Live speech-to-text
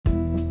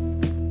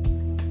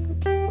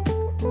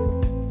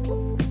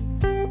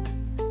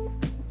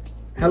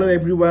Hello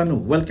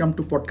everyone, welcome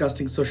to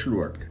Podcasting Social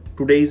Work.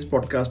 Today's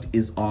podcast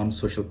is on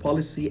social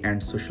policy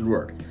and social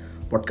work.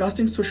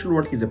 Podcasting Social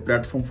Work is a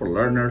platform for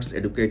learners,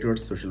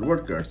 educators, social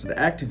workers, and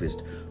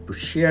activists to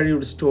share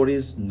your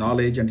stories,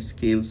 knowledge, and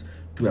skills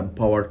to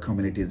empower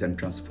communities and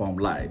transform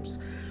lives.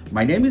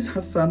 My name is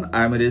Hassan.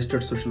 I am a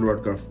registered social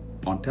worker of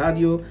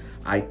Ontario.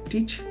 I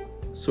teach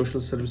social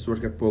service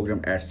worker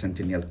program at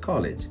Centennial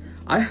College.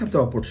 I have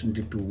the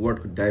opportunity to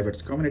work with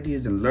diverse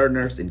communities and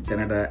learners in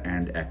Canada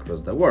and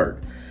across the world.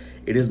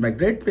 It is my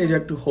great pleasure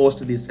to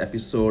host this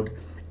episode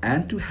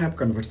and to have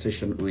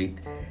conversation with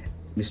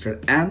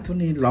Mr.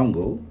 Anthony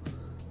Longo,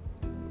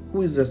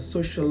 who is a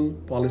social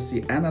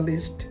policy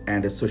analyst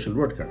and a social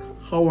worker.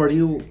 How are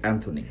you,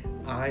 Anthony?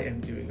 I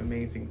am doing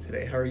amazing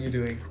today. How are you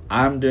doing?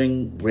 I'm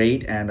doing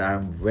great, and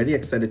I'm very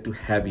excited to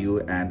have you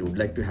and would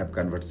like to have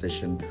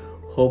conversation.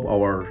 Hope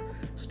our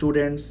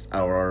students,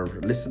 our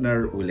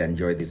listener will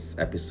enjoy this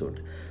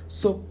episode.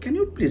 So can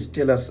you please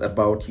tell us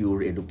about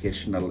your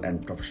educational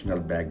and professional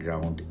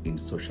background in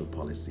social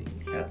policy?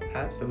 Yeah,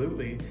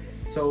 absolutely.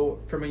 So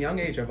from a young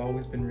age, I've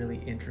always been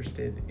really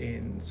interested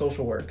in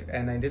social work,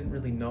 and I didn't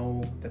really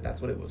know that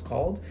that's what it was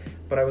called,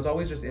 but I was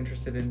always just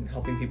interested in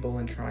helping people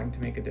and trying to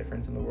make a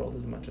difference in the world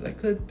as much as I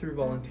could through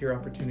volunteer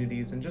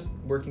opportunities and just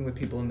working with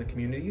people in the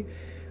community.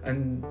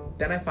 And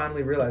then I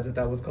finally realized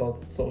that was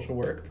called social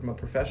work from a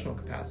professional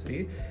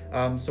capacity.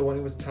 So when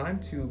it was time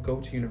to go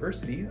to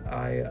university,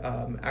 I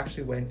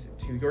actually went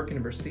to York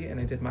University and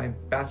I did my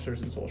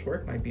bachelor's in social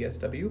work, my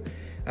BSW.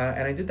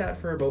 And I did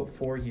that for about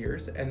 4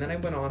 years. And then I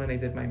went on and I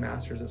did my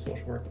master's of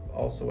social work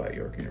also at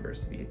York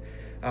University.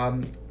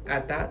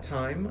 At that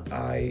time,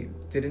 I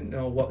didn't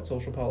know what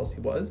social policy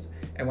was.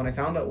 And when I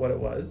found out what it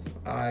was,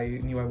 I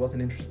knew I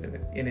wasn't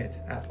interested in it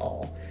at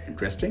all.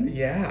 Interesting.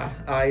 Yeah.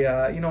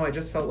 I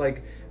just felt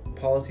like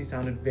policy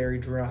sounded very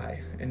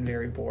dry and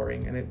very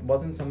boring, and it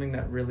wasn't something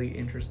that really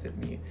interested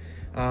me.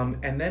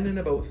 And then in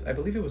about, I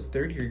believe it was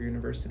third year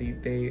university,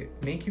 they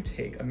make you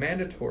take a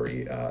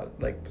mandatory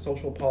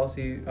social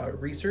policy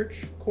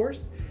research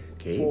course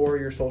for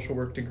your social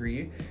work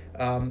degree.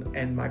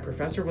 And my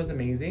professor was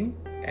amazing,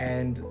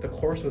 and the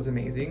course was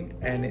amazing,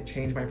 and it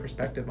changed my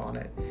perspective on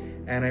it.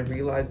 And I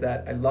realized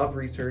that I love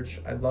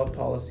research, I love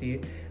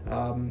policy,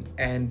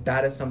 and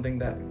that is something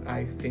that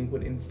I think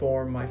would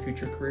inform my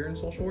future career in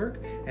social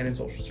work and in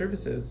social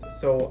services.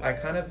 So I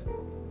kind of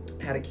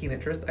had a keen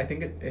interest. I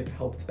think it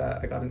helped that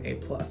I got an A+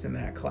 in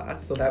that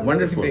class, so that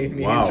really made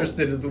me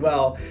interested as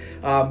well.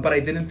 But I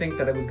didn't think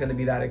that it was going to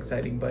be that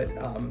exciting, but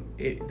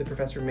the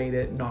professor made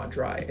it not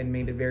dry and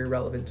made it very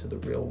relevant to the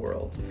real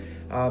world.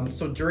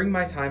 So during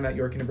my time at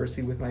York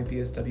University with my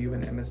BSW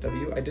and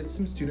MSW, I did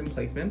some student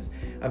placements.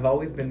 I've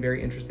always been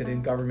very interested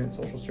in government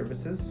social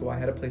services, so I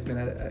had a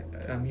placement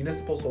at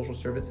municipal social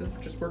services,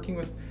 just working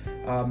with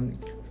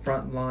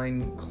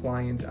frontline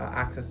clients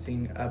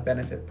accessing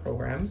benefit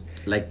programs.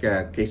 Like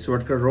a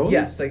caseworker role?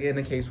 Yes, like in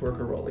a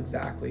caseworker role,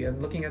 exactly.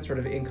 And looking at sort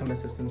of income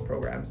assistance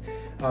programs.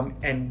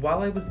 And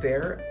while I was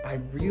there, I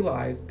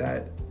realized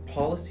that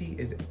policy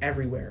is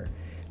everywhere.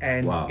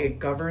 And it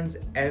governs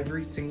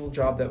every single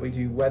job that we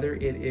do, whether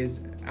it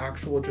is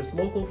actual just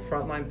local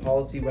frontline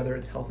policy, whether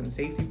it's health and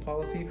safety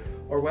policy,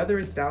 or whether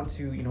it's down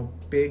to,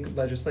 big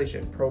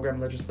legislation,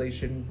 program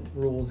legislation,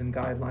 rules and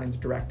guidelines,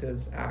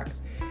 directives,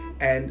 acts.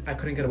 And I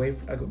couldn't get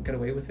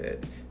away with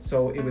it.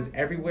 So it was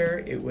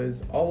everywhere, it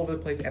was all over the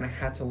place, and I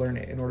had to learn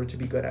it in order to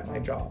be good at my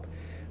job.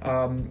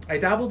 I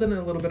dabbled in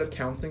a little bit of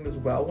counseling as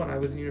well when I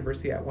was in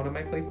university at one of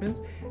my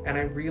placements, and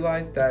I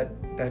realized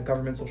that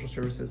government social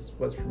services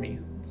was for me.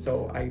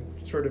 So I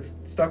sort of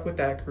stuck with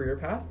that career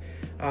path.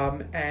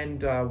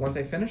 And once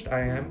I finished,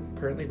 I am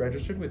currently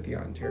registered with the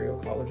Ontario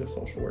College of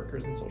Social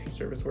Workers and Social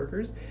Service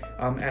Workers.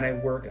 And I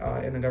work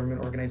in a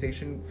government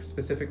organization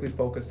specifically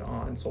focused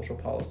on social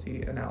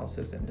policy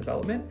analysis and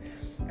development.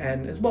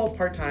 And as well,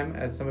 part-time,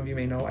 as some of you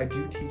may know, I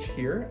do teach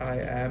here. I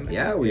am...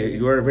 Yeah,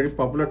 you are a very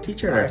popular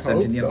teacher at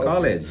Centennial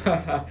College.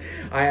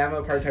 I am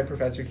a part-time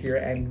professor here,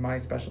 and my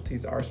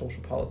specialties are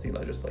social policy,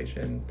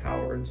 legislation,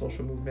 power and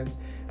social movements,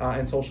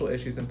 and social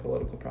issues and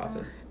political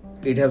process.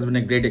 It has been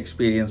a great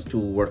experience to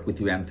work with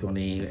you,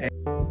 Anthony.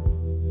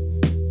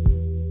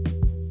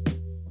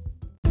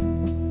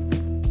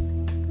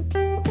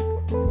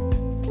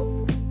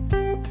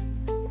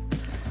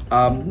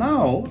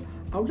 Now,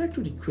 I would like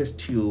to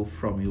request you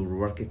from your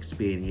work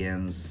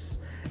experience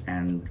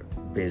and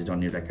based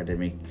on your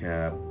academic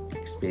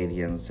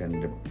experience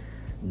and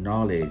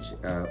knowledge,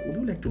 would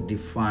you like to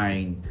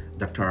define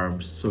the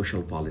term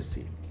social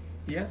policy?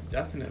 Yeah,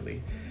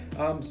 definitely.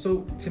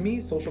 So to me,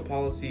 social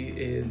policy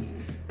is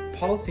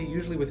policy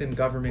usually within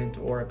government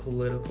or a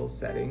political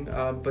setting,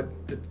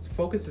 but the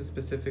focus is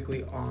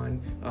specifically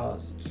on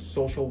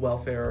social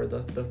welfare or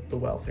the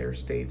welfare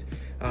state.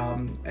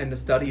 and the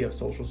study of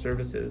social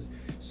services.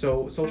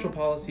 So social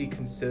policy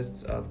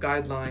consists of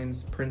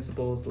guidelines,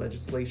 principles,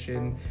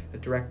 legislation,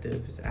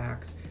 directives,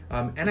 acts,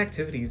 and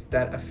activities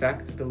that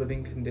affect the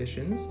living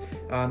conditions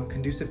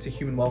conducive to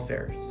human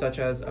welfare, such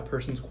as a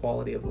person's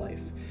quality of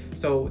life.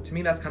 So to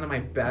me, that's kind of my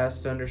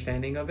best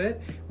understanding of it.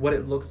 What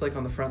it looks like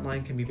on the front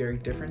line can be very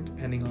different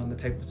depending on the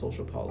type of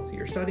social policy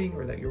you're studying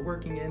or that you're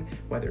working in,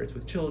 whether it's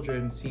with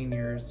children,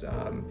 seniors,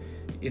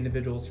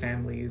 individuals,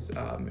 families,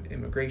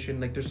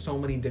 immigration. Like, there's so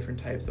many different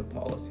types of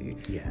policy.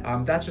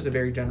 Yes. That's just a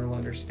very general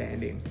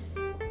understanding.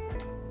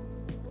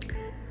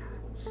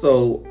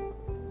 So,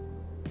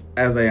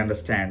 as I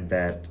understand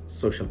that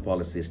social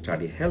policy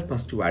study help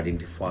us to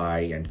identify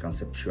and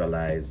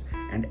conceptualize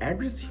and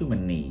address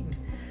human need.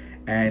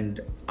 And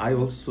I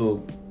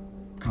also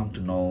come to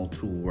know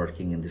through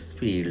working in this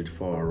field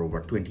for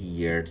over 20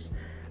 years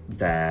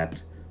that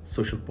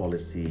social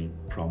policy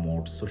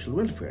promotes social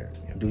welfare.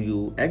 Yep. Do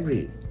you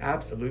agree?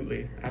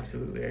 Absolutely, I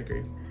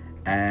agree.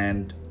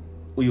 And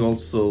we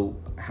also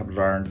have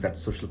learned that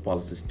social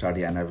policy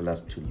study enables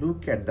us to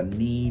look at the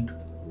need,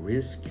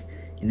 risk,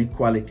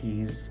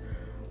 inequalities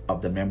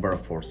of the member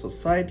of our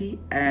society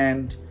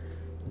and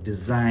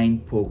design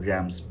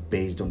programs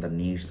based on the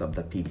needs of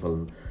the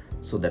people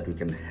so that we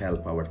can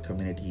help our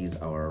communities,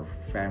 our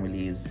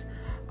families,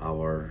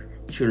 our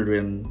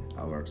children,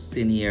 our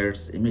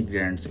seniors,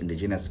 immigrants,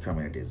 indigenous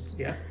communities.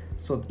 Yeah.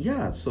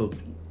 So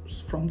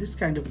from this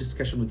kind of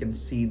discussion, we can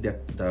see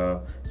that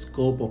the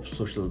scope of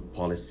social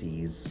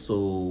policy is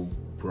so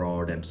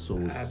broad and so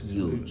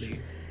Absolutely. huge.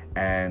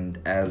 And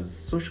as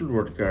social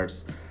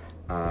workers,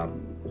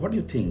 what do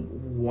you think?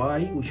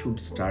 Why we should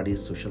study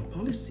social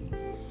policy?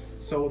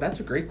 So that's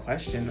a great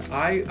question.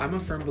 I'm a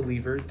firm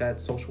believer that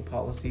social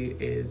policy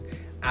is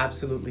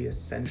absolutely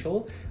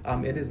essential.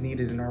 It is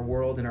needed in our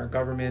world, in our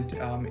government,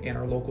 in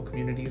our local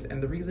communities.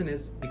 And the reason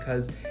is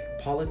because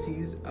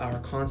policies are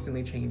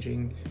constantly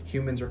changing,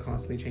 humans are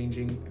constantly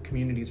changing,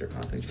 communities are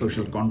constantly changing.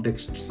 Social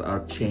contexts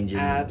are changing.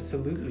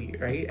 Absolutely,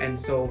 right? And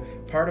so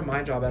part of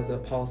my job as a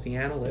policy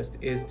analyst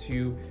is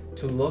to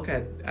look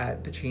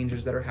at the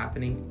changes that are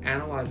happening,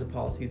 analyze the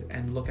policies,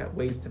 and look at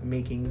ways to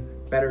making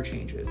better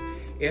changes.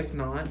 If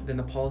not, then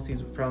the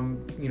policies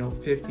from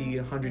 50,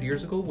 100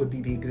 years ago would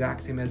be the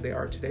exact same as they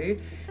are today.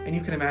 And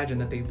you can imagine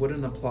that they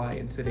wouldn't apply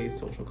in today's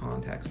social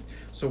context.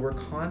 So we're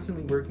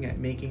constantly working at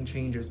making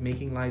changes,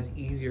 making lives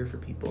easier for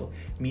people,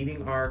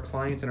 meeting our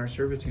clients and our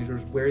service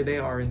users where they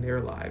are in their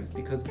lives,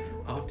 because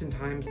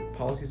oftentimes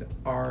policies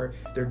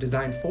they're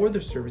designed for the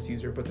service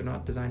user, but they're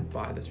not designed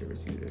by the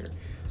service user.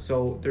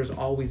 So there's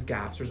always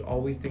gaps, there's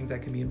always things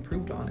that can be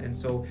improved on. And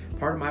so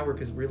part of my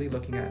work is really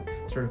looking at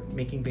sort of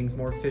making things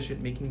more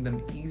efficient, making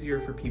them easier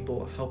for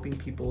people, helping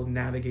people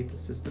navigate the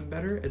system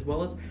better, as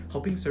well as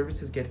helping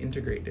services get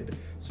integrated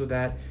so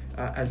that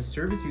as a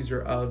service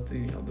user of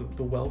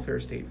the welfare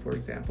state, for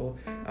example,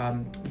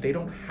 they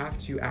don't have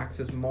to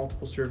access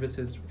multiple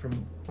services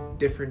from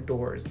different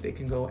doors. They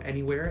can go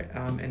anywhere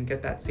and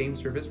get that same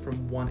service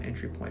from one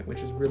entry point,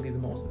 which is really the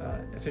most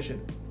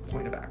efficient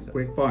point of access.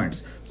 Great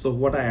points. So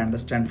what I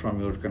understand from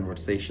your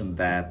conversation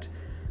that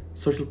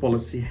social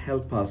policy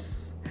help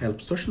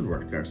social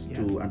workers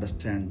to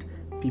understand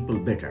people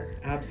better.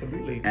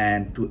 Absolutely.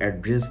 And to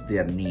address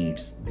their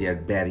needs, their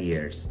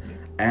barriers,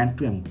 and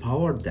to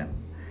empower them.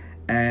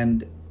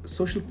 And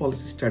social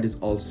policy studies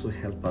also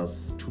help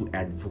us to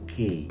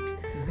advocate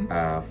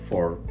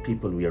for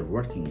people we are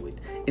working with.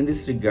 In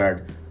this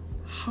regard,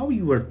 how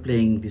you are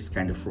playing this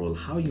kind of role,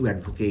 how you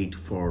advocate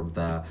for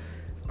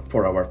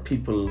our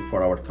people,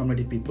 for our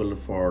community people,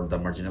 for the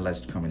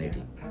marginalized community.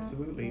 Yeah,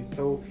 absolutely.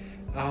 So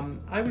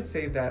I would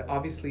say that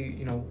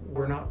obviously,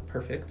 we're not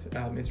perfect.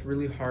 It's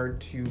really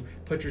hard to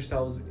put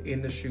yourselves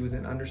in the shoes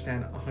and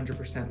understand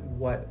 100%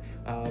 what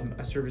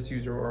a service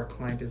user or a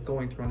client is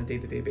going through on a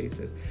day-to-day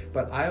basis.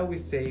 But I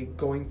always say,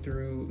 going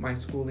through my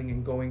schooling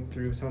and going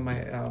through some of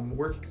my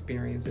work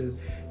experiences,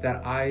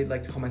 that I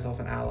like to call myself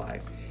an ally.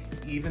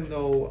 Even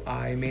though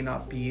I may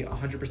not be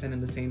 100% in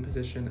the same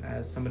position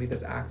as somebody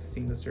that's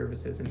accessing the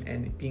services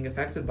and being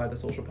affected by the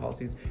social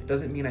policies,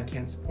 doesn't mean I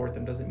can't support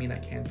them, doesn't mean I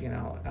can't be an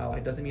ally,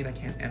 doesn't mean I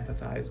can't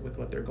empathize with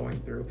what they're going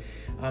through.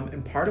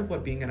 And part of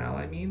what being an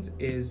ally means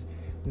is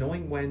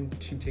knowing when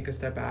to take a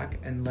step back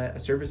and let a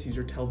service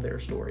user tell their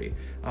story.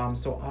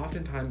 So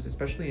oftentimes,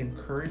 especially in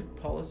current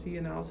policy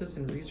analysis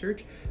and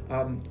research,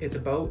 it's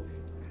about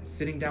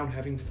sitting down,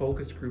 having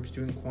focus groups,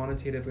 doing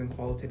quantitative and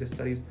qualitative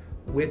studies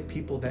with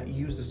people that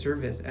use the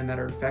service and that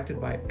are affected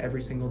by it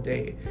every single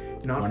day,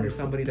 not from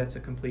somebody that's a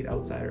complete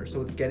outsider.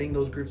 So it's getting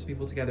those groups of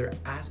people together,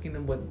 asking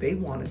them what they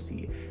want to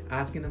see,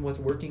 asking them what's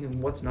working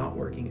and what's not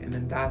working, and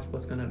then that's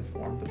what's going to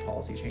inform the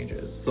policy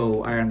changes.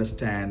 So I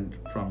understand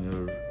from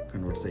your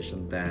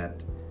conversation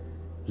that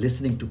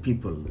listening to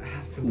people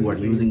who are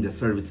using the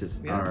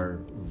services are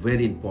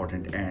very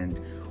important, and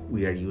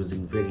we are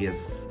using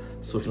various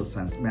social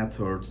science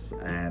methods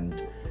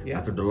and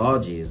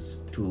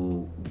methodologies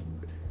to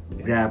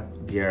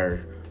grab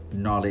their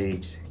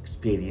knowledge,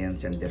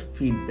 experience, and their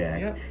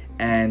feedback,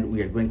 and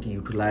we are going to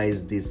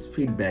utilize this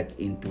feedback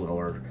into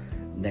our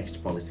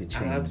next policy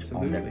change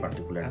Absolutely. on that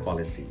particular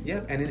policy.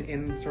 Yeah, and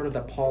in sort of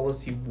the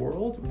policy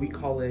world, we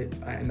call it,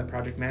 in the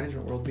project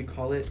management world, we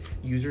call it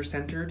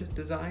user-centered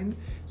design.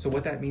 So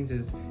what that means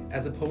is,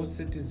 as opposed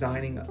to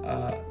designing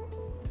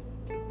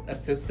a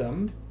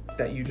system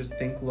that you just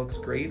think looks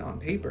great on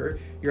paper,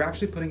 you're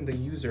actually putting the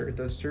user,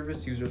 the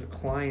service user, the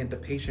client, the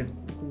patient,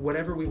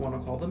 whatever we want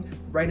to call them,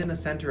 right in the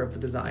center of the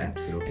design.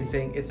 Absolutely. And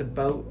saying it's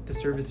about the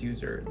service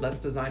user. Let's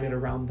design it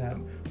around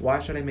them. Why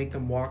should I make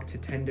them walk to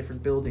 10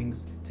 different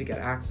buildings to get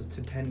access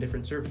to 10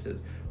 different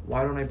services?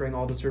 Why don't I bring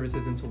all the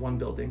services into one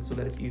building so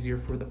that it's easier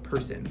for the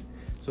person,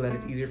 so that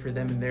it's easier for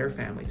them and their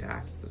family to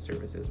access the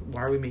services?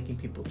 Why are we making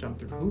people jump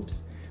through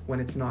hoops when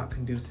it's not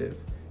conducive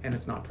and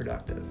it's not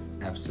productive?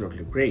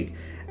 Absolutely great.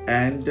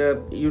 And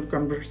your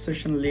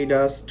conversation led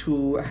us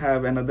to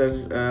have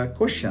another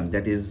question.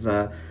 That is,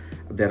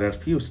 there are a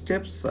few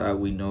steps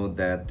we know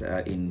that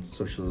in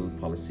social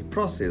policy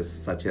process,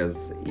 such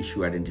as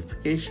issue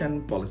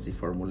identification, policy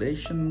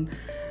formulation,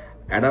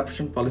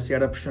 policy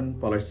adoption,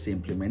 policy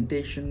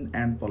implementation,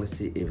 and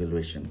policy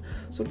evaluation.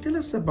 So tell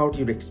us about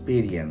your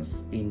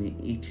experience in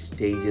each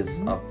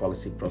stages of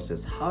policy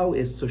process, how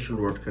a social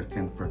worker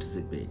can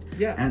participate,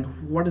 and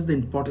what is the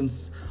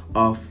importance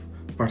of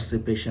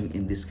participation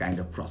in this kind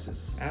of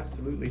process.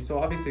 Absolutely. So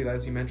obviously,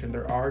 as you mentioned,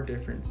 there are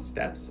different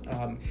steps.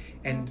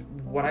 And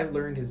what I've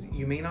learned is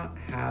you may not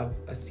have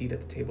a seat at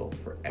the table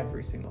for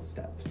every single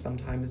step.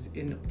 Sometimes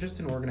in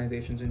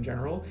organizations in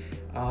general,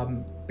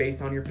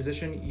 based on your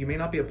position, you may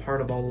not be a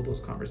part of all of those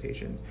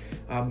conversations.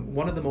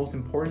 One of the most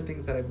important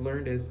things that I've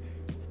learned is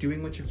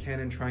doing what you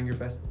can and trying your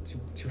best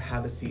to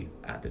have a seat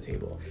at the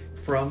table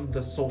from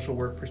the social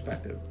work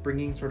perspective,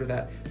 bringing sort of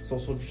that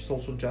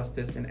social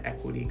justice and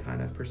equity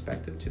kind of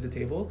perspective to the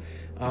table.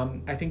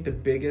 I think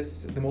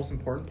the most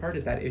important part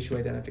is that issue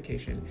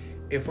identification.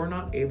 If we're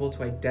not able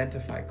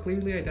to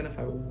clearly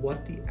identify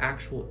what the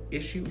actual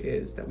issue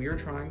is that we are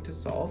trying to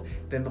solve,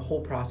 then the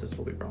whole process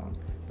will be wrong.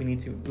 We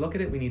need to look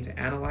at it, we need to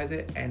analyze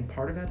it, and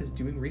part of that is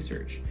doing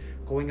research,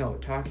 going out,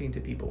 talking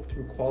to people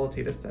through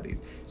qualitative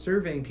studies,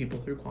 surveying people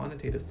through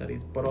quantitative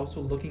studies, but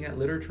also looking at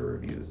literature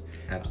reviews.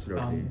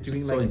 Absolutely.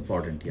 Doing so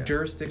important, yeah.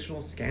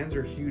 Jurisdictional scans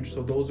are huge.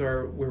 So those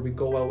are where we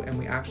go out and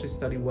we actually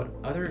study what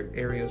other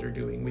areas are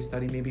doing. We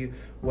study maybe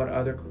what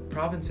other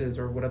provinces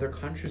or what other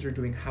countries are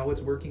doing, how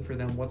it's working for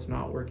them, what's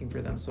not working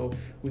for them. So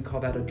we call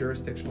that a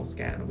jurisdictional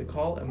scan. We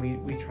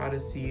try to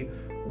see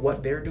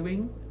what they're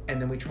doing,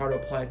 and then we try to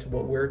apply it to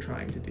what we're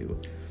trying to do.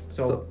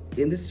 So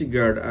in this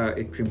regard,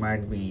 it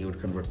reminded me, your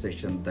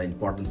conversation, the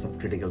importance of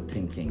critical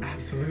thinking.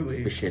 Absolutely.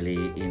 Especially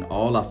in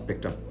all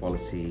aspects of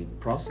policy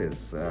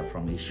process,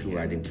 from issue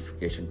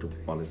identification to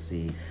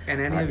policy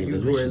and any of you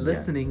who are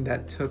listening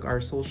that took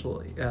our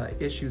social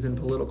issues and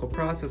political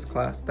process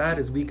class, that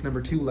is week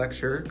number 2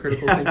 lecture,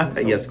 critical thinking.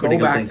 So yes, go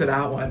back to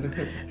that one.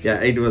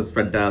 Yeah, it was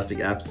fantastic.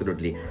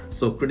 Absolutely.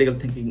 So critical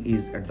thinking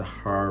is at the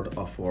heart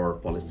of our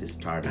policy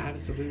study.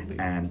 Absolutely.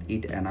 And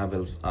it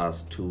enables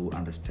us to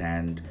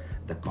understand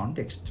the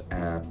context,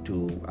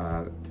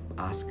 to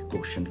ask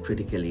question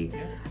critically,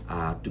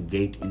 to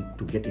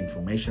get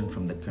information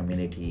from the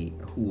community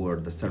who are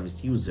the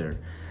service user,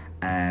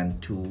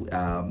 and to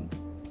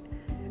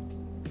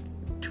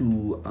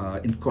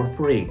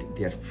incorporate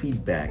their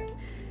feedback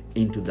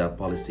into the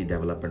policy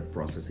development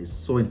process is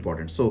so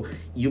important. So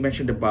you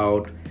mentioned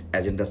about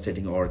agenda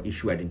setting or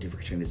issue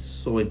identification is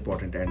so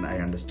important, and I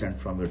understand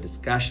from your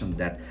discussion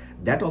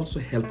that also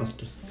help us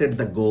to set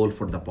the goal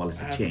for the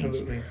policy change.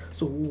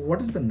 So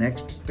what is the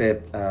next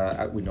step?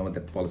 We know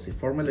that policy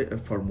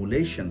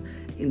formulation.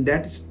 In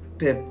that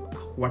step,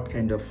 what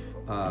kind of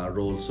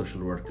role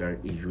social worker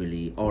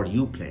usually or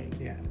you play?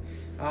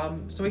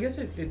 So I guess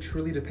it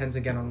truly depends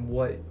again on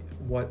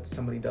what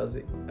somebody does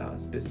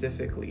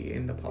specifically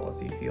in the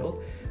policy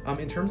field.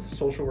 In terms of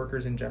social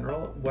workers in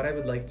general, what I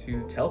would like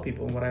to tell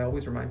people and what I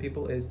always remind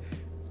people is,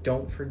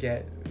 don't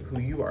forget who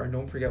you are.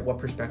 Don't forget what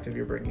perspective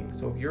you're bringing.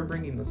 So if you're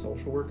bringing the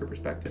social worker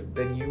perspective,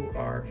 then you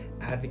are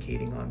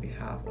advocating on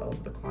behalf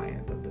of the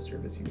client, of the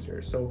service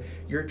user. So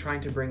you're trying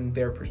to bring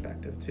their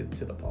perspective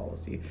to the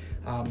policy.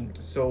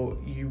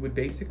 So you would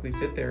basically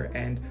sit there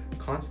and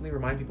constantly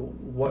remind people,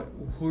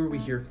 who are we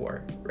here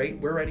for, right?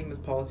 We're writing this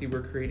policy,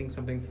 we're creating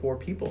something for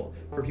people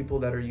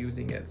that are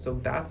using it.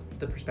 So that's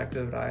the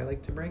perspective that I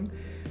like to bring.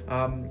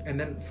 And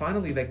then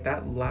finally, like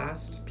that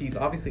last piece,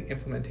 obviously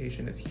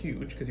implementation is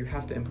huge because you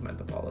have to implement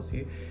the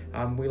policy.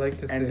 We like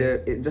to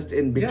say... And just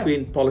in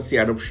between policy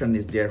adoption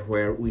is there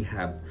where we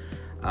have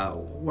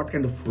what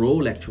kind of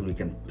role actually we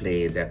can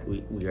play, that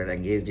we are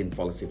engaged in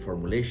policy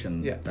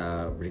formulation,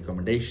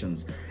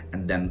 recommendations,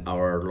 and then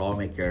our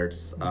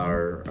lawmakers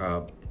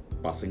are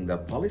passing the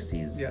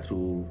policies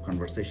through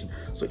conversation.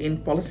 So in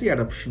policy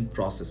adoption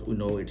process, we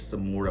know it's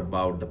more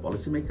about the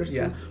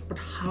policymakers, but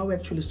how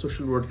actually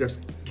social workers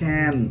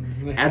can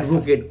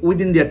advocate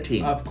within their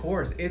team? Of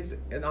course.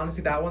 And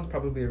honestly, that one's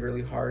probably a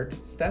really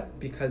hard step,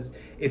 because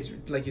it's,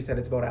 like you said,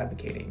 it's about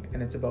advocating,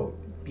 and it's about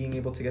being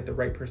able to get the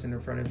right person in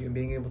front of you and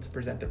being able to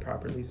present it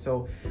properly.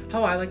 So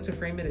how I like to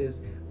frame it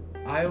is,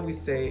 I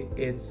always say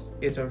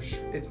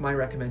it's my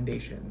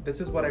recommendation.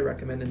 This is what I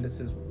recommend, and this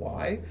is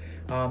why.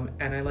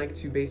 And I like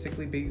to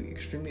basically be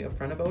extremely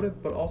upfront about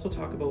it, but also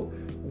talk about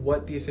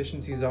what the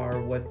efficiencies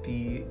are, what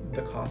the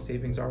cost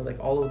savings are, like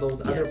all of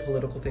those other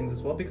political things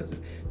as well, because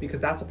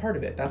that's a part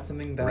of it. That's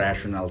something that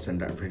rationales and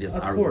various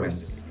of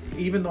arguments. course,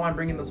 even though I'm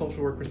bringing the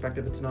social work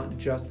perspective, it's not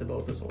just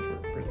about the social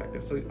work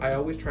perspective. So I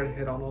always try to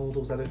hit on all of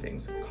those other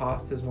things.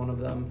 Cost is one of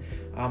them.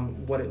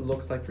 What it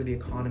looks like for the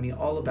economy,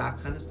 all of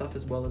that kind of stuff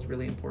as well is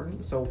really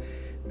important. So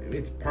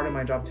it's part of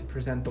my job to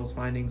present those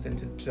findings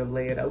and to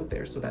lay it out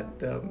there so that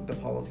the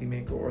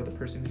policymaker or the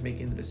person who's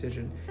making the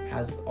decision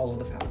has all of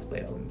the facts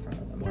laid out in front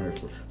of them.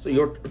 Wonderful. So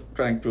you're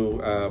trying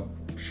to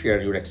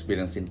share your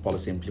experience in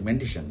policy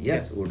implementation.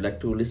 Yes. We would like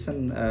to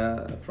listen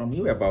from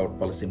you about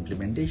policy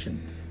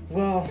implementation.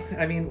 Well,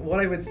 I mean,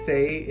 what I would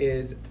say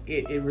is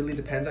it really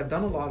depends. I've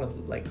done a lot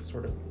of like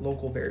sort of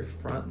local, very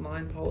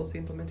frontline policy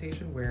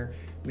implementation where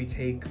we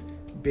take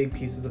big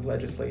pieces of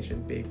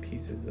legislation, big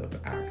pieces of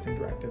acts and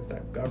directives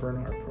that govern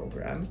our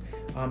programs,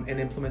 and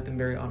implement them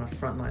very on a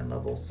frontline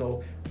level.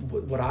 So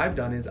what I've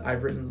done is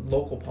I've written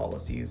local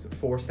policies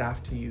for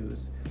staff to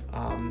use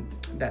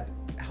that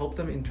help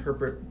them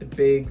interpret the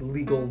big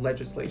legal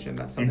legislation.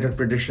 That's something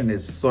interpretation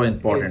is so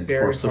important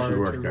for social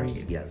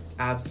workers. Yes,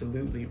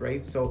 absolutely,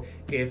 right? So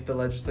if the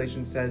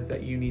legislation says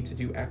that you need to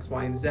do X,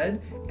 Y, and Z,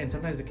 and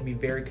sometimes it can be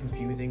very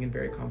confusing and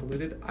very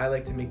convoluted, I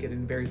like to make it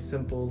in very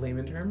simple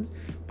layman terms.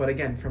 But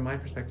again, from my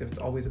perspective, it's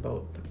always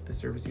about the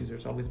service user.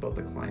 It's always about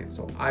the client.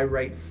 So I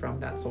write from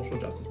that social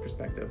justice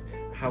perspective.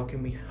 How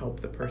can we help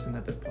the person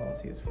that this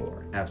policy is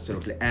for?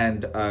 Absolutely.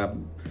 And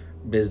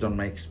based on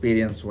my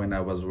experience when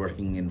I was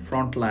working in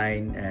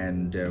frontline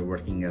and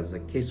working as a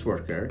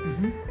caseworker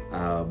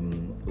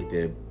with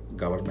a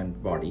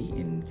government body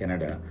in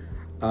Canada,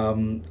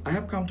 I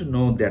have come to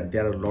know that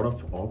there are a lot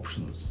of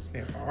options.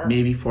 There are.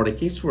 Maybe for a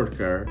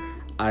caseworker,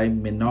 I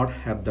may not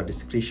have the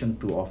discretion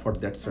to offer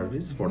that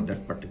service for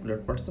that particular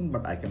person,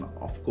 but I can,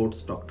 of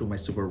course, talk to my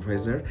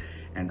supervisor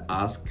and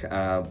ask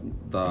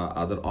the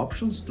other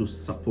options to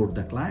support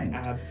the client.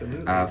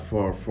 Absolutely.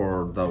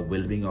 For the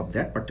well-being of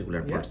that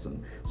particular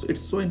person. So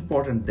it's so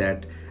important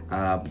that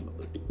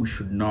we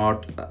should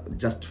not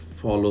just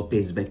follow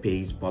page by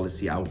page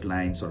policy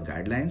outlines or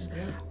guidelines.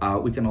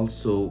 We can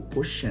also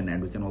question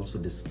and we can also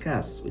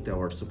discuss with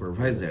our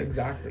supervisor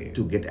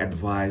to get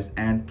advice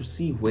and to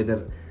see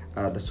whether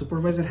the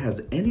supervisor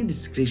has any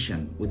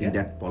discretion within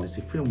that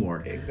policy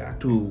framework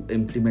to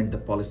implement the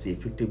policy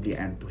effectively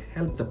and to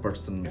help the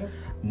person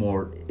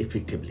more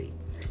effectively.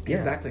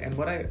 Exactly. And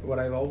what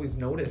I've always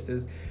noticed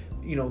is,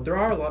 you know, there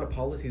are a lot of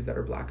policies that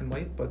are black and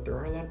white, but there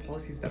are a lot of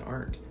policies that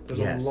aren't.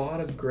 There's a lot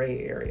of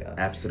gray area.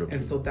 Absolutely.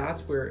 And so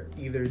that's where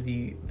either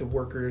the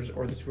workers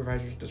or the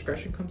supervisor's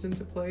discretion comes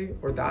into play,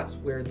 or that's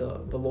where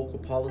the local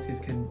policies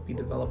can be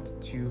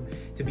developed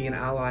to be an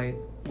ally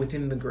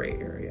within the gray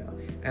area.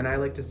 And I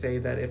like to say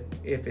that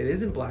if it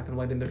isn't black and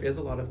white and there is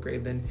a lot of gray,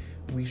 then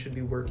we should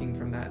be working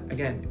from that.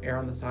 Again, err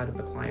on the side of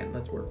the client.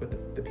 Let's work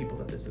with the people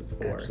that this is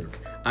for. Absolutely.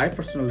 I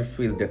personally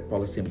feel that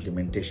policy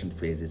implementation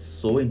phase is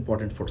so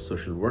important for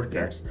social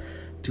workers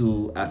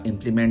to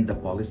implement the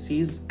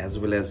policies as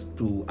well as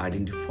to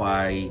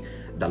identify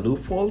the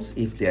loopholes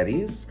if there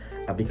is,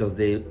 because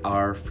they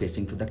are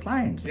facing to the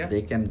clients.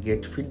 They can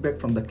get feedback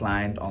from the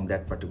client on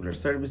that particular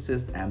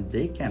services and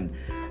they can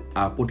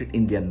put it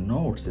in their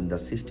notes in the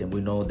system. We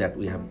know that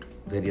we have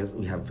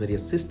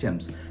various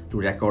systems to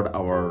record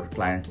our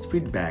clients'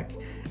 feedback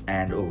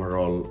and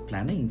overall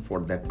planning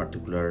for that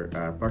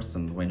particular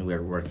person when we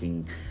are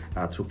working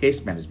through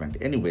case management.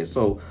 Anyway,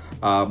 so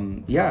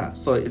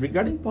so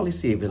regarding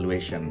policy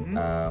evaluation,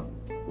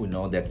 we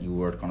know that you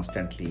were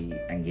constantly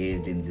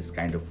engaged in this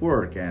kind of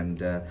work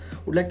and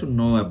would like to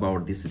know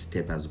about this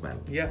step as well.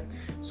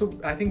 So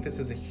I think this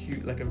is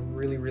a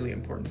really, really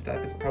important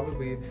step. It's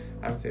probably,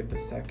 I would say, the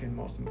second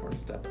most important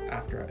step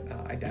after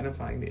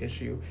identifying the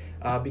issue,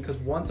 because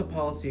once a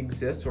policy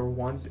exists or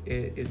once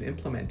it is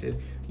implemented,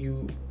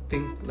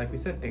 things, like we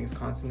said, things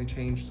constantly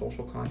change,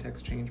 social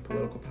context change,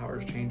 political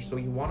powers change. So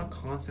you want to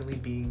constantly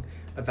be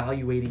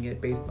evaluating it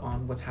based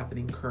on what's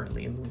happening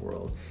currently in the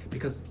world,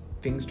 because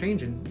things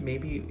change and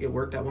maybe it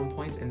worked at one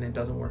point and then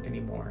doesn't work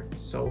anymore.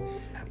 So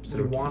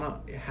you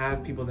want to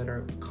have people that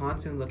are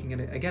constantly looking at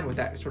it, again, with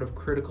that sort of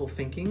critical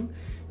thinking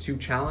to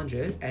challenge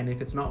it. And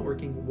if it's not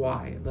working,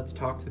 why? Let's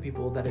talk to the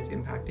people that it's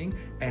impacting.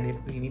 And if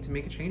we need to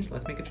make a change,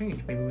 let's make a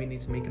change. Maybe we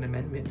need to make an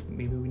amendment.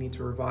 Maybe we need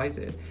to revise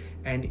it.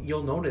 And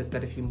you'll notice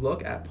that if you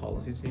look at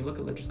policies, when you look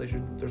at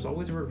legislation, there's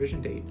always a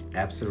revision date.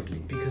 Absolutely.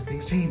 Because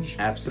things change.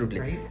 Absolutely.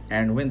 Right?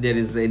 And when there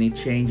is any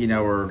change in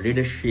our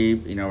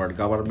leadership, in our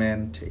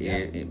government,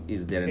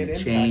 is there any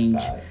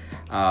change?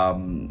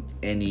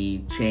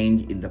 Any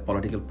change in the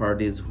political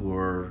parties who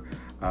are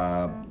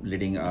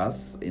leading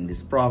us in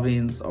this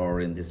province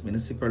or in this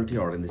municipality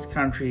or in this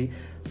country?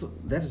 So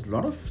there's a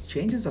lot of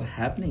changes are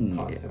happening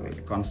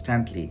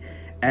constantly.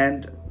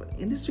 And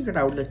in this regard,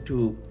 I would like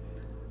to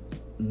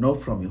know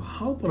from you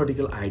how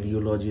political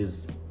ideology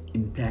is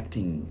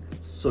impacting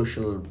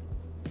social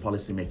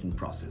policy making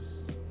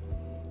process.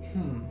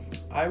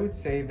 I would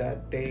say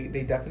that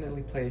they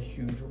definitely play a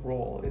huge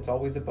role. It's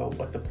always about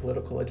what the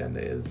political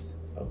agenda is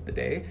of the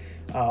day.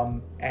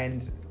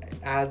 And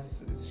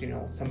as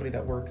somebody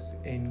that works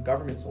in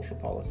government social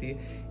policy,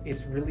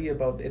 it's really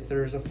about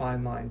there's a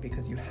fine line,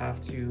 because you have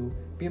to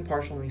be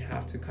impartial and you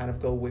have to kind of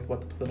go with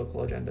what the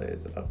political agenda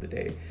is of the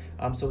day.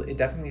 So it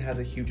definitely has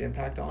a huge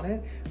impact on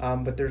it.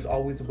 But there's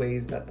always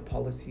ways that the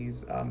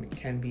policies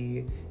can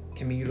be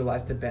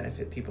utilized to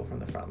benefit people from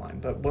the front line.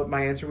 But what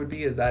my answer would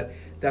be is that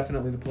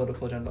definitely the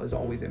political agenda is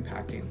always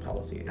impacting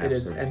policy. Absolutely. It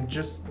is, and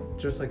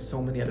just like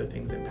so many other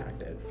things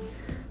impact it.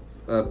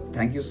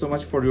 Thank you so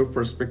much for your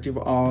perspective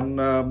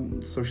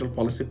on social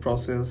policy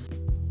process.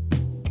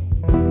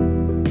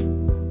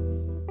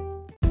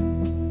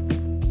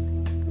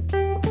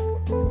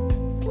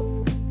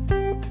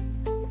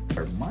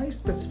 My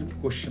specific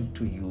question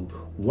to you: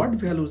 what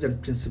values and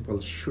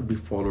principles should be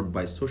followed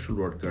by social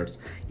workers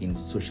in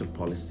social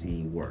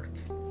policy work?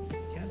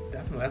 Yeah,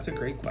 definitely. That's a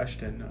great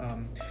question.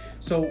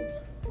 So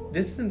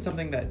this isn't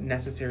something that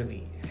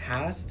necessarily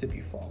has to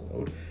be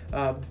followed,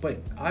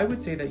 but I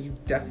would say that you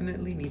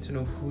definitely need to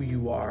know who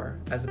you are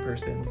as a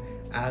person,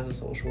 as a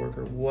social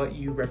worker, what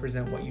you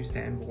represent, what you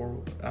stand for,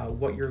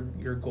 what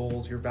your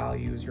goals, your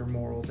values, your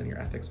morals, and your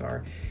ethics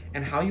are,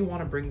 and how you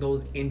want to bring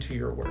those into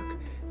your work.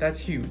 That's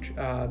huge,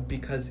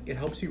 because it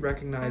helps you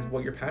recognize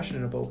what you're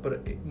passionate about,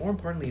 but more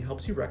importantly, it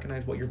helps you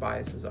recognize what your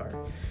biases are.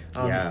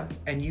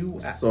 And you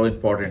so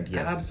important.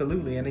 Yes,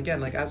 absolutely. And again,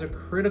 like as a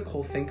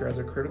critical thinker, as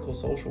a critical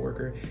social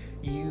worker,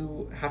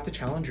 you have to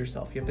challenge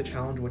yourself. You have to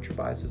challenge what your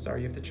biases are.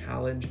 You have to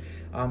challenge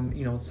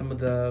some of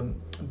the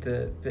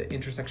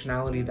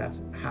intersectionality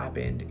that's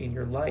happened in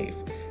your life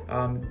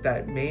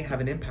that may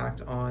have an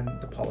impact on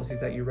the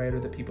policies that you write or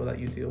the people that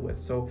you deal with.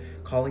 So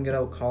calling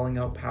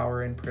out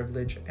power and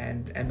privilege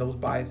and those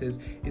biases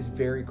is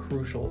very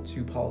crucial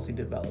to policy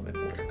development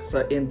work.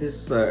 So in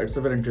this, it's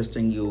very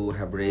interesting you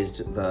have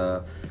raised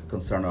the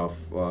concern of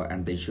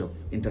and the issue of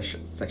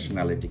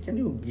intersectionality. Can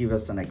you give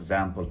us an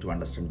example to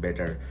understand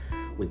better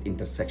with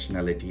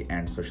intersectionality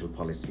and social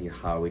policy,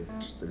 how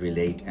it's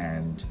relate,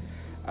 and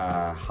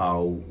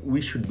how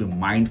we should be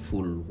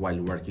mindful while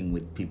working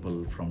with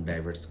people from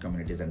diverse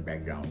communities and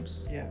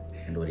backgrounds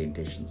and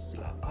orientations?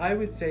 I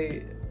would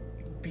say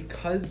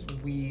because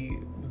we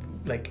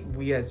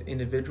as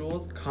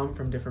individuals come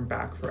from different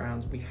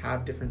backgrounds, we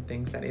have different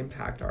things that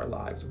impact our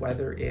lives,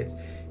 whether it's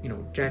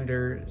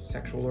gender,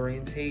 sexual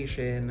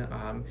orientation,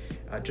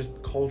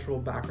 just cultural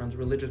backgrounds,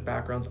 religious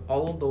backgrounds.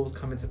 All of those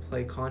come into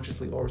play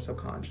consciously or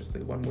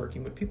subconsciously when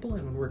working with people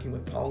and when working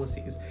with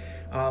policies.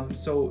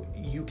 So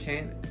you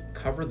can't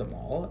cover them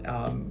all,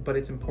 but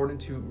it's important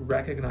to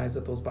recognize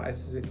that those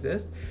biases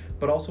exist,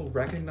 but also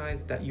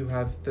recognize that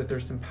that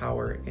there's some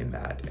power in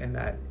that, and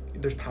that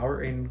there's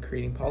power in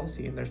creating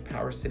policy, and there's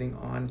power sitting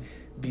on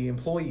the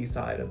employee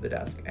side of the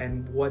desk.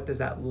 And what does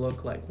that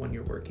look like when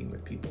you're working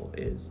with people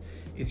is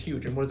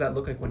huge. And what does that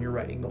look like when you're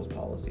writing those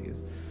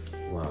policies?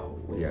 Wow,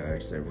 yeah,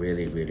 it's a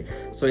really.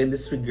 So in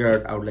this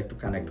regard, I would like to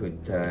connect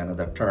with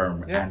another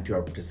term,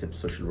 anti-oppressive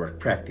social work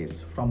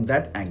practice. From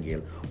that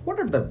angle, what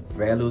are the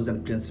values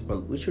and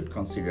principles we should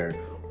consider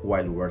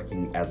while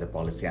working as a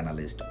policy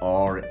analyst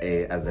or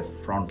as a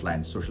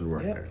frontline social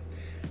worker?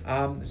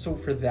 So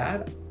for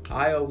that,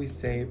 I always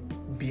say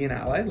be an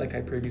ally, like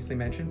I previously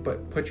mentioned,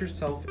 but put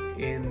yourself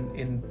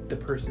in the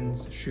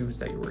person's shoes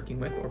that you're working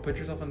with, or put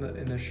yourself in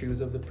the shoes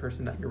of the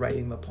person that you're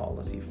writing the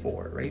policy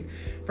for, right?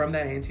 From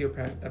that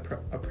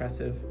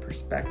anti-oppressive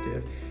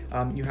perspective,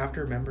 you have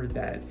to remember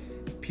that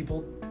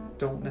people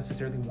don't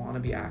necessarily want to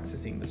be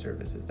accessing the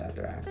services that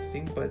they're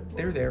accessing, but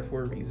they're there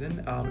for a reason,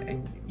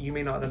 and you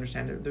may not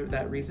understand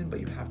that reason, but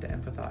you have to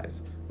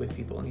empathize with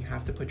people, and you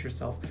have to put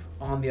yourself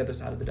on the other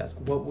side of the desk.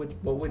 What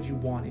would you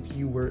want if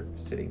you were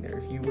sitting there,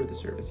 if you were the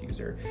service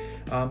user?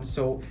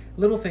 So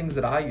little things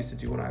that I used to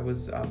do when I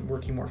was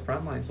working more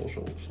frontline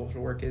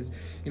social work is,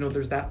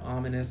 there's that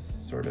ominous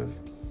sort of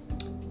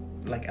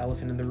like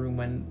elephant in the room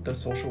when the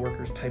social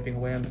worker is typing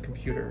away on the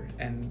computer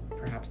and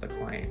perhaps the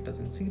client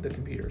doesn't see the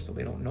computer, so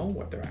they don't know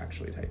what they're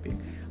actually typing.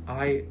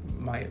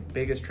 My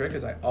biggest trick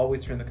is I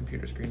always turn the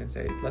computer screen and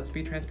say, let's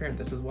be transparent.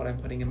 This is what I'm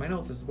putting in my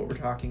notes. This is what we're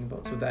talking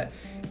about, so that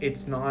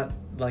it's not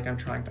like I'm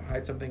trying to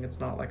hide something. It's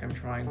not like I'm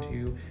trying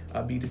to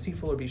be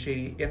deceitful or be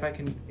shady. If I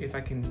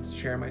can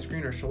share my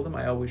screen or show them,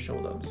 I always show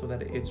them, so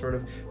that it sort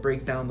of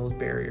breaks down those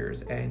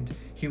barriers and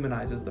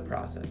humanizes the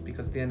process,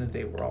 because at the end of the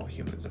day, we're all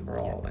humans and we're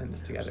all in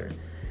this together.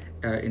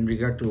 In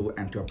regard to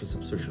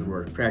anti-oppressive social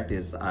work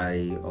practice,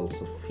 I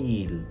also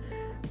feel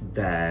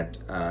that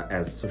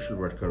as social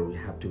worker, we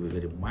have to be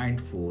very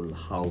mindful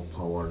how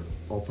power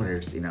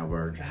operates in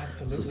our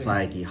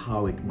society,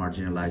 how it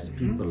marginalizes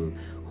people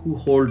who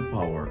hold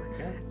power,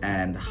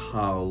 and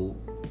how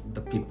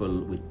the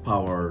people with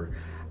power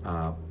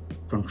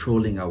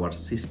controlling our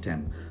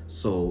system.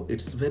 So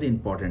it's very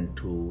important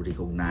to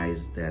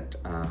recognize that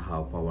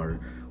how power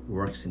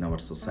works in our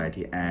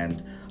society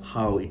and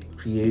how it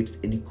creates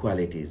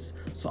inequalities.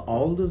 So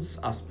all those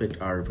aspects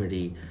are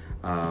very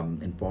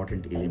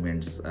important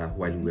elements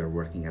while we are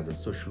working as a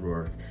social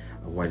work,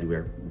 while we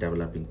are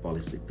developing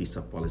policy, piece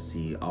of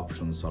policy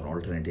options or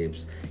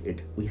alternatives.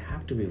 We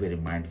have to be very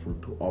mindful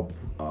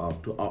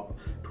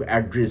to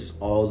address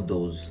all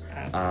those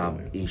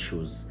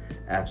issues.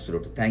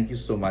 Absolutely. Thank you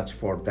so much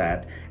for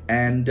that.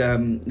 And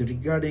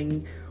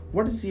regarding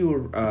what is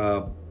your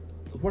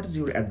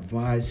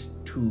advice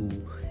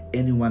to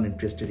anyone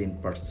interested in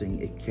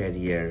pursuing a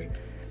career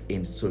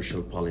in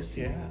social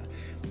policy? Yeah.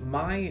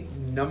 My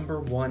number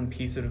one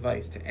piece of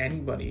advice to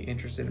anybody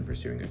interested in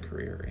pursuing a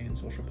career in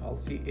social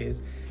policy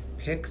is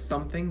pick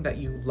something that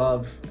you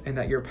love and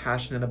that you're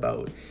passionate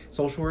about.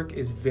 Social work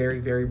is very,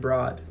 very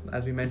broad.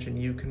 As we mentioned,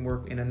 you can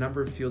work in a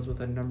number of fields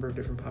with a number of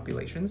different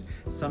populations.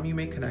 Some you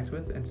may connect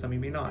with and some you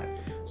may not.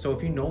 So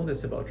if you know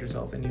this about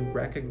yourself and you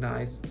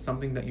recognize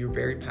something that you're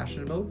very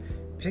passionate about,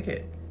 pick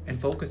it and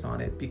focus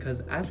on it,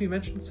 because as we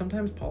mentioned,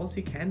 sometimes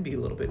policy can be a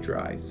little bit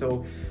dry.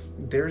 So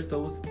there's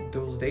those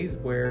days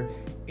where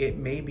it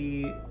may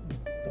be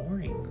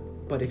boring,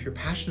 but if you're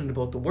passionate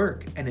about the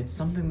work and it's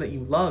something that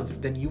you love,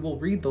 then you will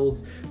read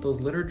those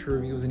literature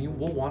reviews and you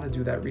will want to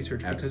do that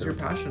research because you're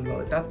passionate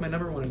about it. That's my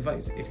number one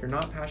advice. If you're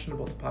not passionate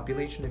about the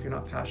population, if you're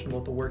not passionate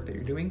about the work that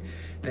you're doing,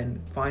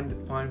 then find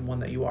one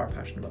that you are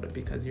passionate about it,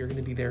 because you're going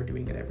to be there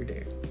doing it every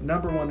day.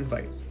 Number one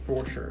advice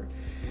for sure.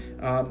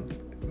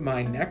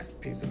 My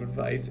next piece of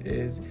advice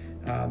is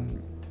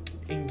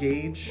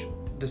engage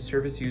the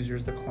service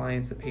users, the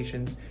clients, the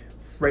patients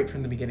right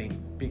from the beginning,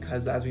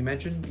 because as we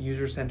mentioned,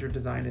 user-centered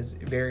design is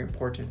very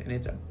important and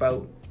it's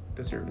about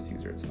the service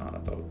user. It's not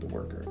about the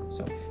worker.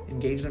 So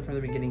engage them from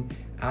the beginning,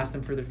 ask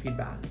them for their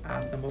feedback,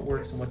 ask them what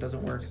works and what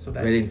doesn't work, so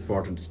that very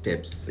important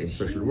steps in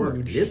social work.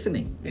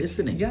 Listening.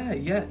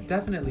 Yeah,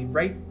 definitely.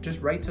 Write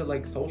to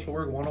like social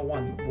work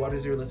 101. What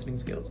is your listening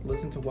skills?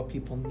 Listen to what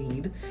people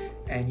need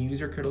and use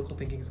your critical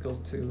thinking skills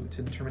to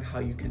determine how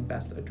you can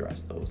best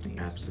address those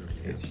needs. Absolutely.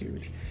 It's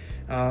huge.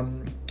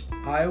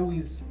 I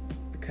always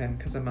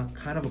because I'm a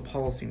kind of a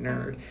policy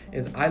nerd,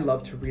 is I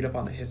love to read up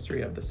on the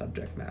history of the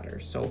subject matter.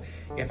 So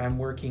if I'm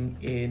working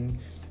in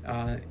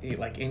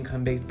like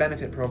income-based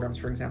benefit programs,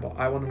 for example,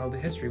 I want to know the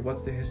history.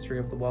 What's the history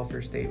of the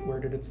welfare state?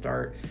 Where did it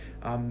start?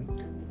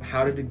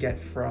 How did it get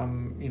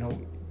from,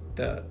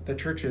 the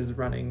churches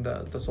running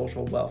the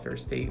social welfare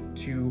state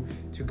to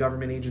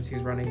government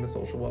agencies running the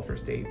social welfare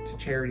state, to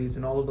charities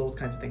and all of those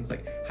kinds of things?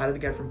 Like, how did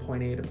it get from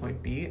point A to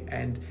point B,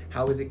 and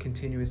how is it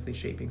continuously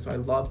shaping? So I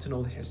love to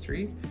know the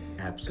history.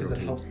 Absolutely.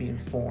 Because it helps me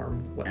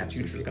inform what the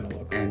future is going to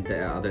look like. And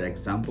there are other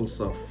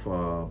examples of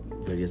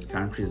various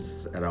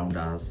countries around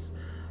us.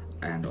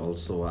 And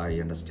also I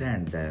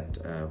understand that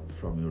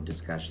from your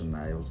discussion,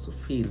 I also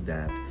feel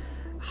that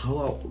how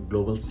our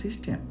global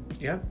system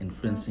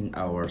influencing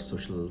our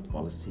social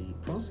policy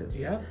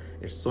process.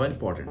 It's so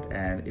important,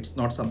 and it's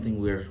not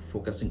something we're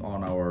focusing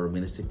on our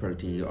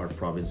municipality or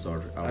province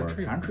or our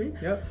country.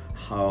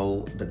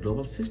 How the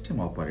global system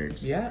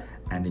operates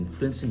and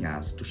influencing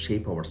us to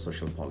shape our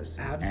social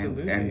policy.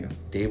 Absolutely.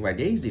 And day by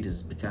day it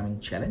is becoming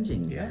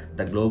challenging.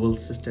 The global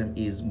system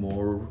is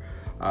more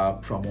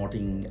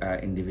promoting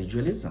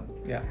individualism,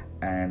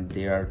 and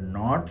they are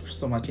not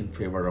so much in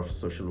favor of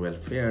social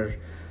welfare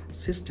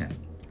system.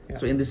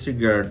 So in this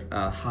regard,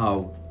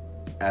 how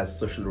as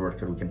social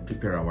worker we can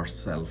prepare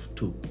ourselves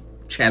to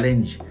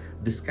challenge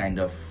this kind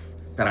of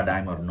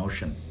paradigm or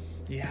notion?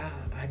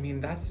 I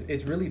mean,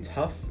 it's really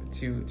tough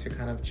to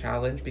kind of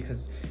challenge,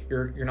 because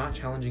you're not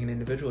challenging an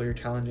individual, you're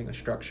challenging a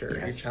structure.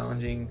 You're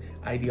challenging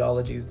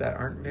ideologies that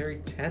aren't very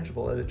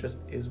tangible. It just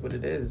is what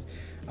it is.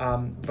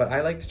 But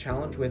I like to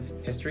challenge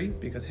with history,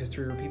 because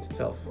history repeats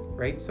itself,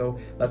 right? So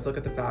let's look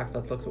at the facts.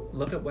 Let's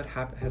look at what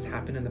has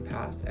happened in the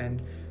past,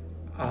 and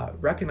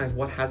recognize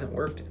what hasn't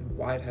worked and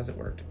why it hasn't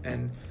worked.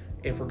 And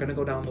if we're going to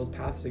go down those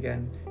paths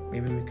again,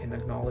 maybe we can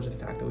acknowledge the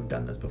fact that we've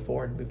done this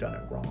before and we've done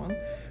it wrong.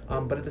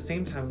 But at the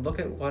same time, look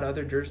at what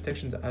other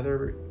jurisdictions,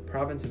 other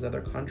provinces,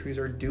 other countries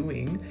are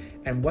doing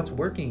and what's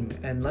working,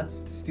 and let's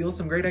steal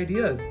some great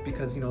ideas,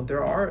 because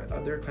there are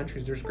other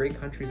countries. There's great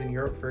countries in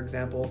Europe, for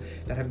example,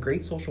 that have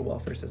great social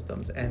welfare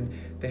systems, and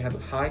they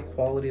have high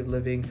quality of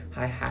living,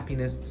 high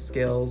happiness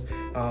skills,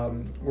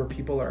 where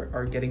people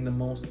are getting the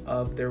most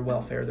of their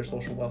welfare, their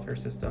social welfare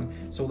system.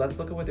 So let's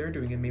look at what they're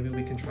doing, and maybe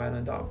we can try and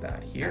adopt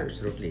that here.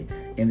 Absolutely.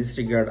 In this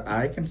regard,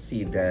 I can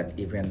see that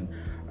even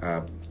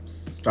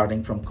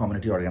starting from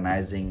community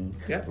organizing,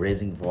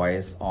 raising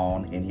voice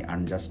on any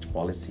unjust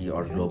policy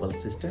or global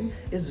system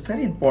is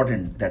very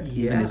important, that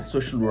even a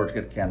social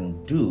worker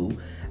can do.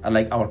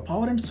 Like our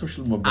Power and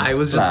Social Movements I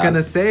was class, just going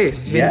to say,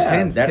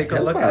 hint, take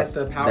a look at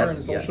the Power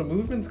and Social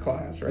Movements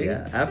class, right?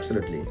 Yeah,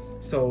 absolutely.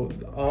 So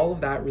all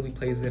of that really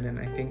plays in, and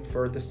I think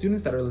for the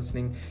students that are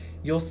listening,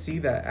 you'll see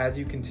that as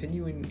you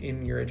continue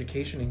in your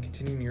education and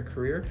continue in your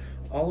career,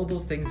 all of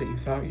those things that you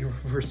thought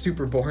were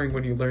super boring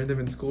when you learned them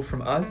in school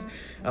from us,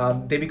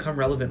 they become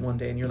relevant one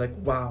day, and you're like,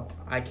 wow,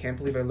 I can't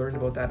believe I learned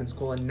about that in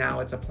school, and now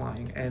it's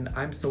applying. And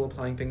I'm still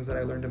applying things that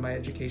I learned in my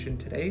education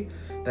today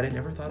that I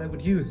never thought I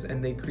would use,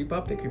 and they creep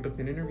up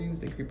in interviews,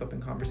 they creep up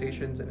in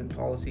conversations and in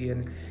policy,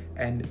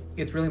 and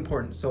it's really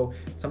important. So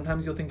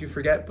sometimes you'll think you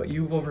forget, but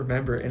you will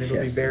remember, and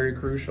it'll be very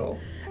crucial.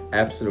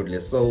 Absolutely.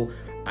 So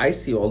I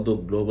see, although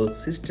global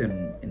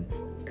system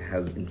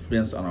has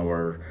influenced on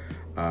our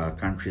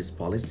country's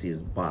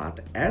policies,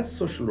 but as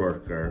social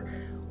worker,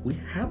 we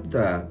have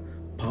the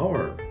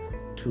power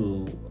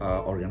to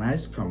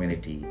organize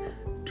community,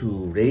 to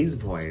raise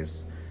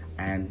voice,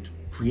 and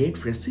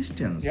create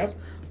resistance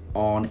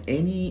on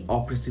any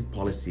oppressive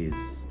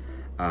policies.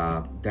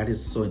 That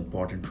is so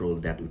important role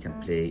that we can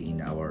play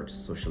in our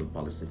social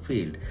policy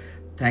field.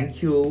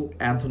 Thank you,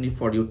 Anthony,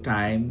 for your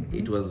time.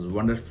 It was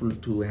wonderful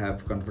to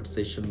have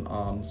conversation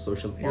on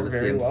social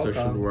policy and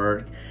social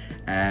work.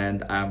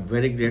 And I'm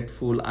very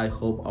grateful. I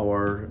hope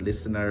our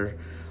listener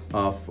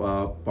of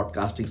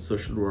Podcasting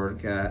Social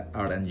Work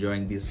are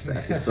enjoying this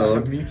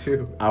episode. Me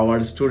too.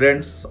 Our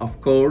students, of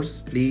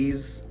course,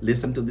 please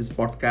listen to this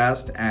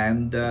podcast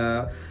and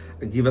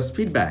give us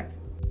feedback.